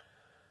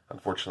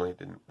 Unfortunately, it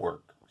didn't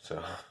work,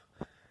 so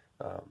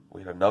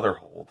we had another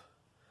hold,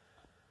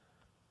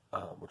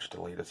 which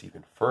delayed us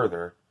even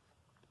further.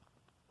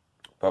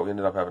 But we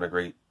ended up having a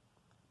great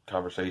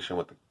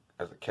conversation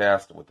as a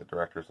cast and with the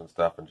directors and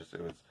stuff, and just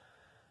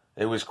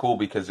it was cool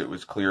because it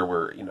was clear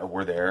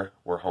we're there,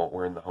 we're home,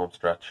 we're in the home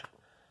stretch,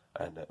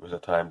 and it was a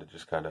time to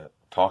just kind of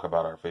talk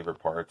about our favorite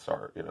parts,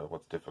 our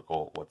what's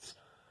difficult,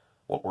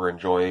 what we're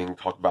enjoying,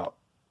 talk about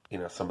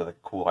some of the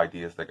cool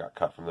ideas that got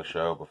cut from the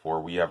show before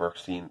we ever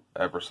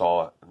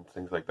saw it, and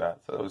things like that.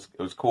 So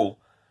it was cool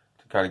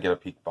to kind of get a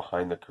peek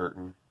behind the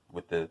curtain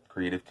with the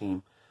creative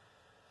team,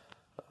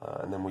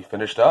 and then we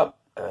finished up.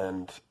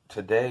 And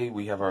today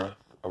we have a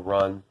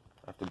run.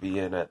 I have to be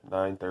in at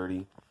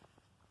 9:30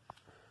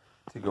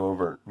 to go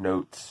over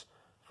notes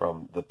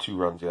from the 2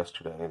 runs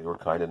yesterday. They were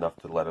kind enough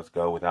to let us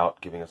go without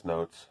giving us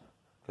notes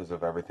because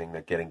of everything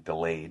that getting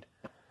delayed.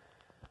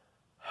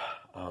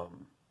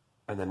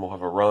 And then we'll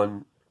have a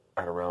run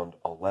at around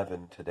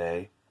 11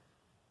 today.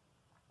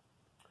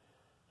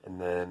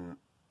 And then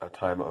a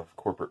time of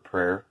corporate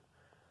prayer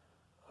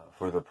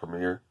for the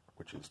premiere,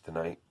 which is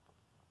tonight.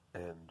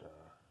 And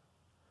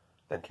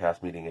then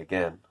cast meeting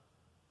again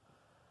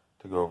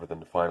to go over the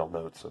final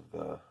notes of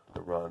the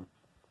run,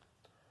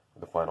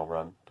 the final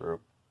run through.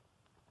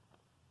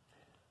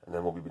 And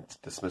then we'll be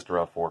dismissed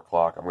around 4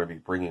 o'clock. I'm going to be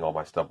bringing all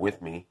my stuff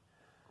with me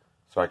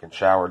so I can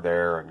shower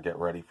there and get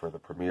ready for the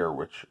premiere,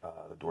 which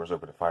the doors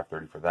open at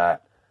 5:30 for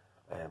that.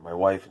 And my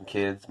wife and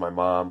kids, my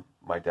mom,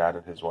 my dad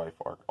and his wife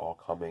are all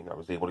coming. I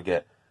was able to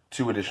get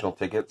 2 additional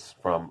tickets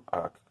from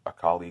a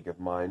colleague of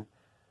mine,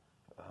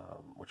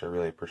 which I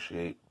really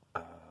appreciate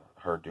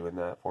her doing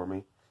that for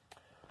me.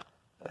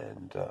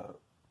 And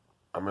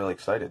I'm really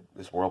excited.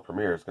 This world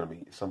premiere is going to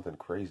be something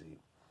crazy.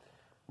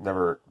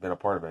 Never been a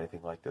part of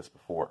anything like this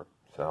before.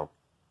 So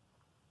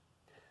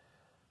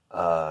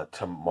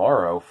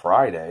tomorrow,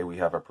 Friday, we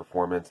have a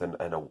performance and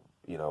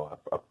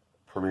a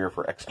premiere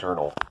for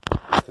external.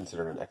 It's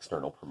considered an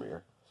external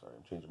premiere. Sorry,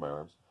 I'm changing my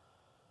arms.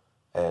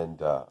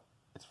 And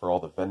it's for all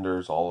the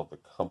vendors, all of the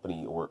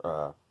company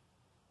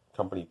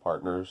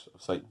partners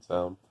of Sight and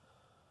Sound.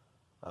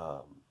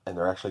 And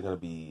they're actually going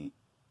to be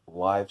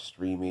live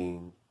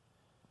streaming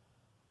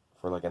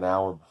for like an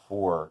hour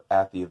before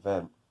at the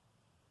event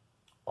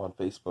on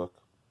Facebook,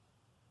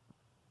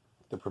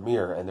 the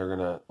premiere, and they're going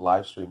to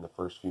live stream the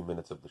first few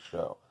minutes of the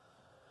show.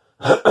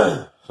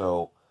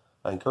 So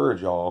I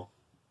encourage y'all,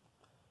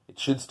 it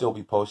should still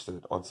be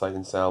posted on Sight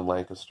and Sound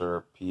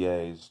Lancaster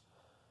PA's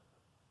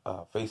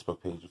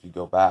Facebook page. If you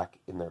go back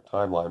in their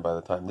timeline by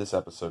the time this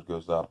episode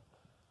goes up,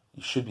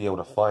 you should be able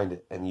to find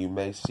it, and you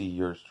may see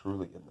yours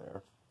truly in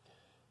there.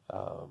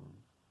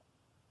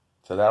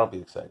 So that'll be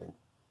exciting.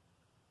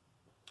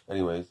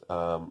 Anyways,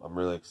 I'm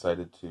really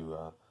excited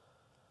to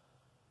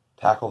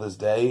tackle this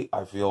day.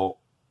 I feel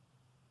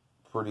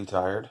pretty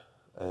tired,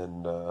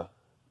 and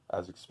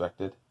as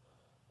expected,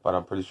 but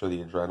I'm pretty sure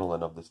the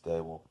adrenaline of this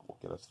day will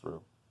get us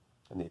through,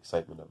 and the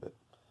excitement of it.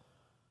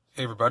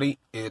 Hey everybody,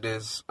 it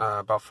is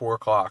about 4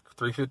 o'clock,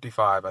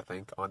 3:55 I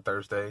think, on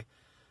Thursday,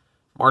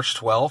 March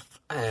 12th,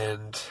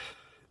 and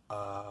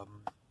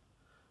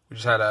we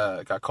just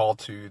got called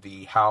to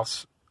the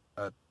house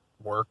at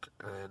work,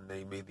 and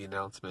they made the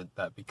announcement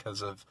that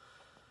because of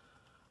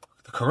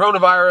the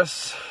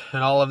coronavirus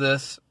and all of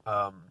this,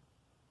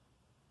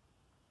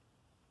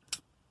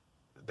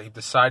 they've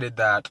decided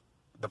that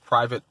the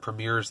private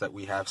premieres that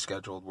we have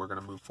scheduled, we're going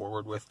to move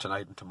forward with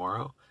tonight and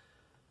tomorrow.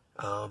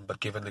 But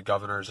given the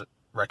governor's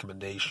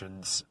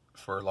recommendations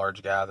for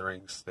large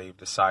gatherings, they've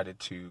decided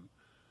to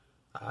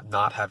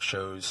not have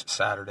shows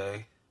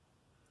Saturday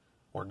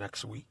or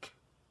next week.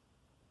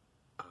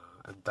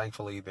 And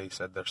thankfully, they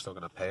said they're still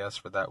going to pay us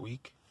for that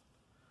week.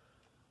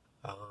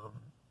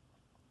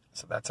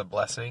 So that's a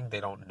blessing. They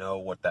don't know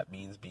what that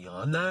means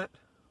beyond that.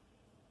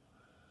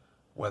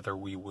 Whether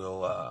we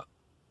will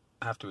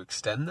have to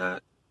extend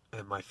that.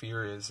 And my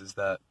fear is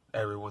that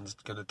everyone's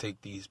going to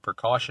take these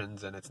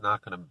precautions, and it's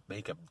not going to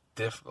make a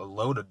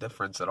load of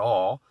difference at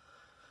all,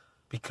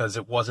 because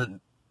it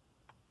wasn't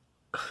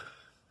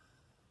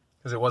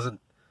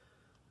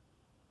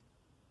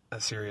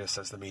as serious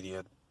as the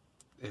media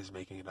is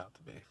making it out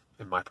to be,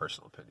 in my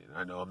personal opinion.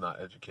 I know I'm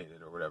not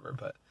educated or whatever,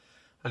 but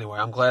anyway,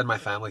 I'm glad my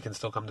family can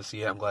still come to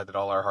see it. I'm glad that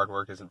all our hard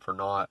work isn't for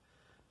naught.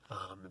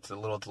 It's a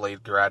little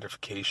delayed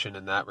gratification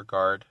in that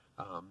regard.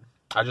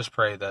 I just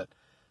pray that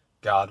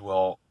God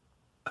will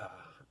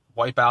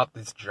wipe out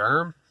this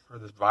germ or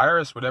this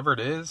virus, whatever it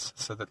is,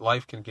 so that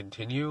life can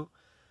continue,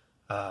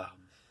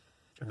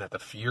 and that the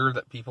fear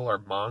that people are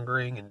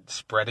mongering and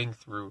spreading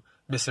through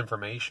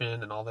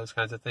misinformation and all those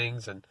kinds of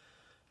things, and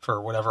for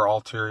whatever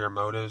ulterior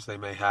motives they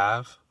may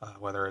have,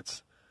 whether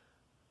it's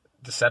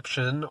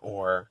deception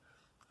or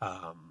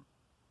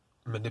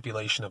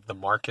manipulation of the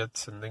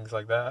markets and things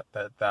like that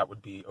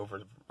would be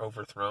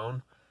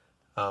overthrown.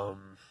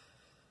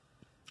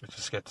 It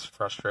just gets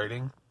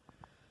frustrating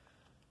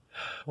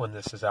when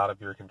this is out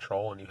of your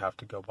control and you have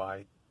to go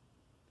by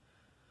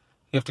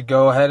you have to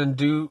go ahead and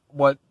do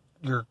what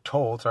you're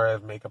told. Sorry, I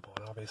have makeup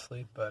on,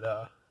 obviously,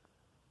 but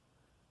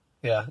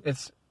yeah,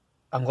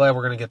 I'm glad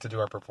we're going to get to do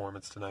our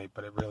performance tonight,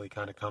 but it really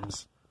kind of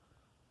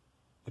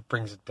it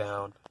brings it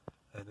down,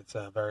 and it's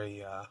a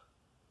very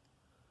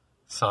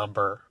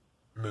somber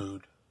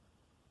mood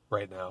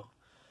right now.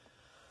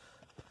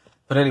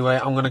 But anyway,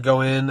 I'm going to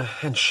go in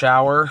and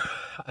shower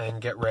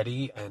and get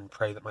ready and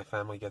pray that my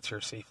family gets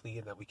here safely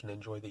and that we can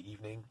enjoy the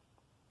evening.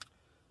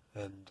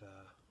 And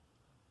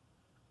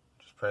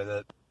just pray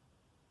that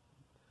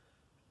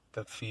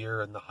the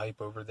fear and the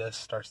hype over this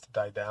starts to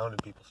die down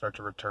and people start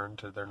to return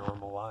to their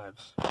normal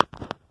lives.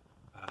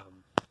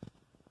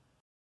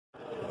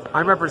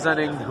 I'm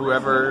representing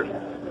whoever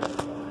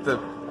the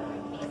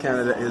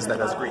candidate is that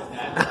does green.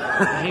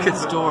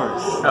 Haven's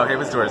Doors. Oh,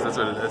 Haven's Doors, that's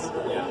what it is.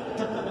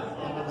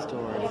 Haven's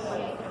Doors.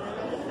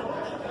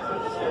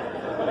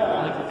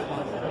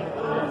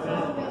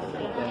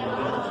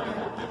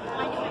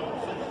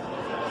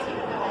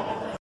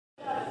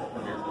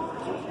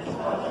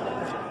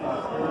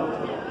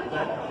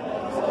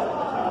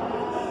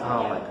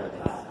 Oh my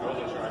goodness.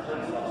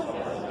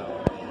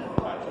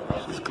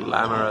 She's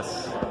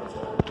glamorous.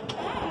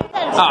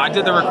 Oh, I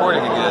did the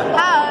recording again. Oh.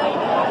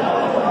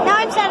 Now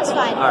I'm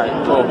satisfied.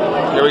 Alright, cool.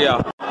 Here we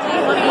go.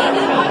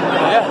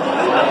 Yeah.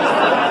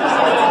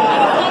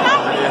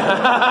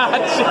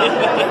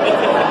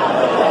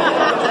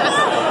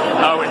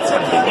 Oh, it's a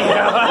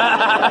video.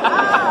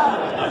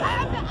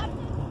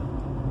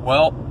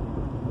 Well,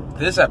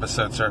 this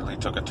episode certainly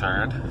took a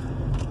turn.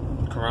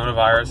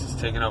 Coronavirus has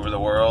taken over the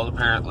world,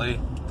 apparently.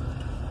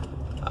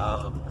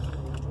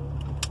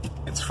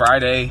 It's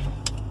Friday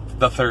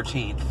the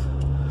 13th.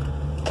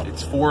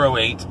 It's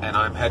 4:08, and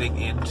I'm heading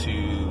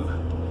into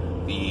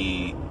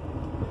the,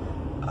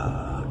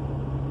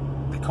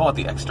 they call it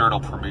the external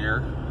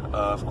premiere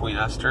of Queen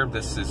Esther.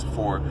 This is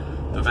for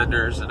the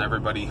vendors and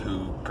everybody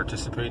who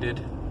participated.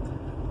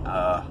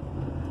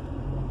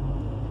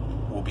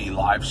 Will be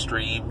live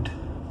streamed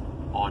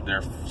on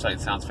their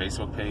Sight Sounds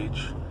Facebook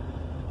page.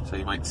 So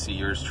you might see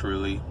yours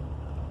truly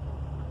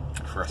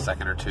for a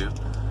second or two.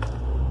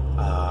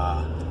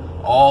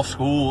 All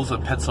schools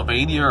in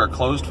Pennsylvania are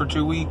closed for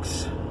 2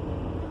 weeks.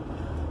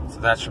 So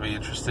that should be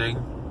interesting.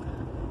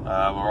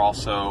 We're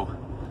also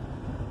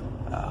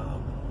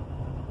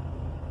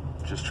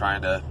just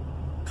trying to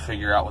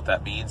figure out what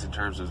that means in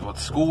terms of what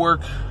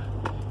schoolwork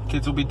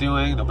kids will be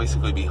doing. They'll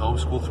basically be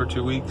homeschooled for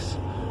 2 weeks,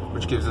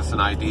 which gives us an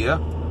idea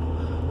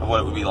of what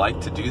it would be like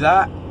to do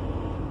that.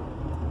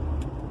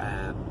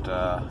 And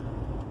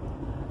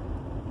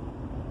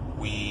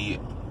we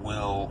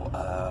will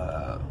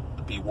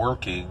be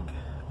working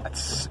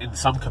in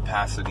some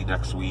capacity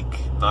next week.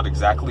 Not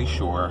exactly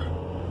sure.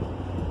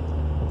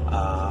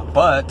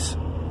 But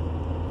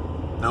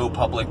no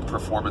public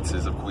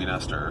performances of Queen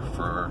Esther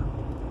for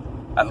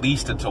at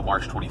least until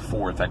March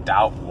 24th. I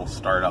doubt we'll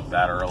start up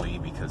that early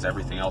because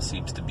everything else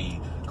seems to be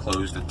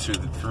closed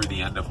through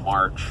the end of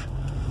March,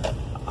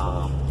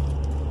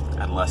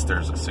 unless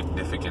there's a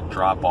significant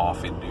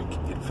drop-off in new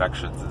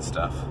infections and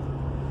stuff.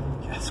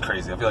 Yeah, it's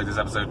crazy. I feel like this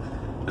episode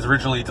was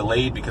originally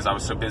delayed because I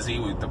was so busy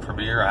with the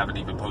premiere. I haven't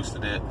even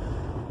posted it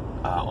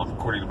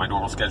according to my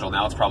normal schedule.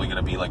 Now it's probably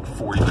going to be like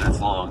 40 minutes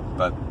long,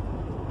 but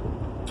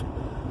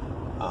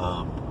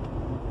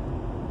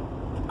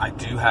I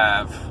do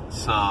have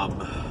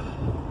some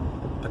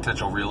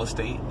potential real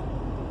estate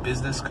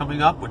business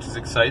coming up, which is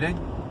exciting.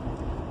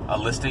 A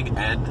listing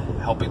and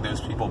helping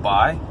those people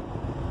buy.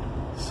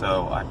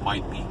 So I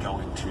might be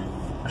going to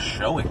a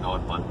showing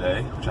on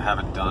Monday, which I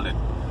haven't done in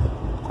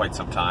quite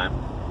some time.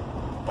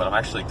 But I'm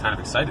actually kind of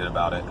excited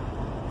about it.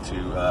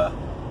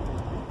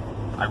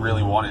 I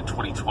really wanted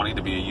 2020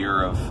 to be a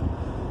year of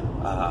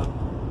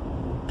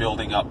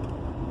building up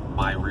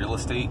my real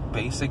estate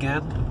base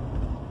again,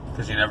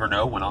 because you never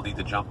know when I'll need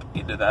to jump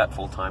into that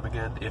full time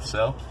again. If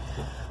so,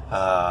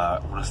 I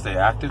want to stay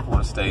active,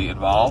 want to stay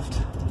involved,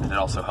 and it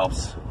also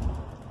helps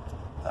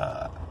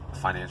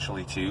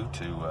financially too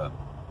to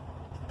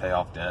pay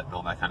off debt and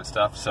all that kind of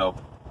stuff. So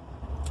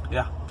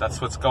yeah,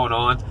 that's what's going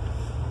on.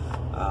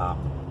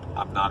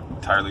 I'm not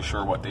entirely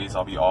sure what days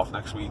I'll be off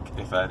next week,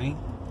 if any,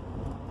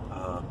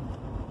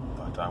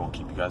 but I will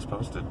keep you guys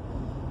posted.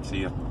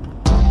 See ya.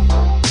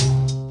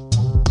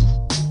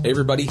 Hey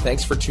everybody,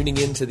 thanks for tuning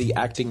in to the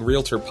Acting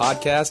Realtor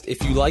podcast.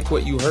 If you like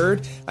what you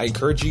heard, I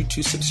encourage you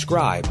to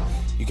subscribe.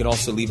 You can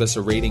also leave us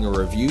a rating or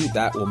review.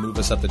 That will move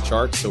us up the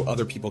charts so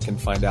other people can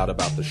find out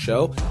about the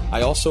show.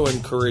 I also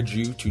encourage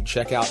you to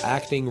check out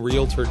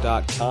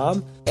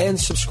actingrealtor.com and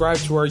subscribe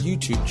to our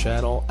YouTube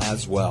channel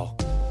as well.